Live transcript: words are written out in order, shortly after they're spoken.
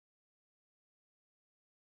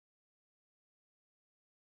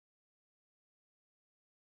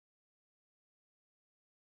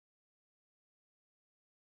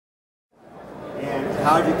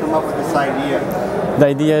how did you come up with this idea? The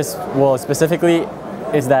idea is, well, specifically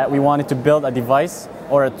is that we wanted to build a device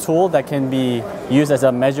or a tool that can be used as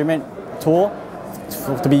a measurement tool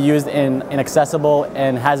to be used in inaccessible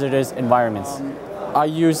and hazardous environments. I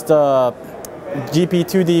used the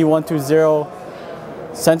GP2D120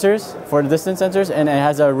 sensors for the distance sensors, and it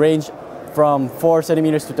has a range from 4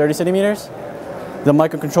 centimeters to 30 centimeters. The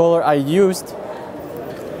microcontroller I used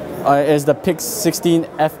is the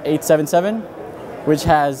PIC16F877, which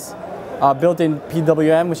has built-in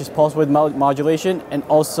PWM, which is pulse width modulation, and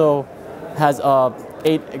also has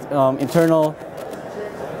 8 internal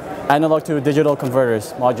analog to digital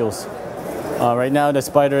converters modules. Right now the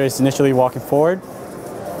Spider is initially walking forward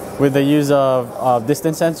with the use of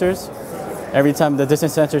distance sensors. Every time the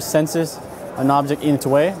distance sensor senses an object in its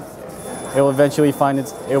way, it will eventually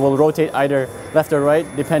it will rotate either left or right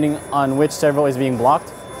depending on which servo is being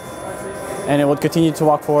blocked, and it will continue to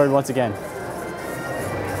walk forward once again.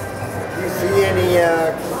 Do you see any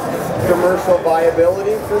commercial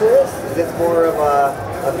viability for this? Is this more of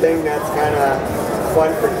a thing that's kind of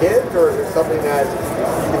fun for kids, or is it something that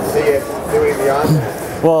you can see it doing beyond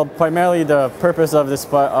that? Well, primarily the purpose of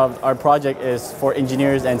our project is for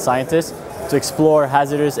engineers and scientists to explore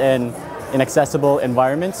hazardous and inaccessible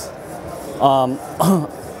environments,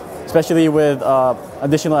 especially with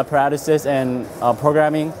additional apparatuses and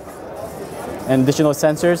programming and additional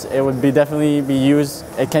sensors. It can definitely be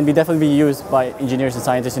used by engineers and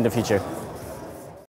scientists in the future.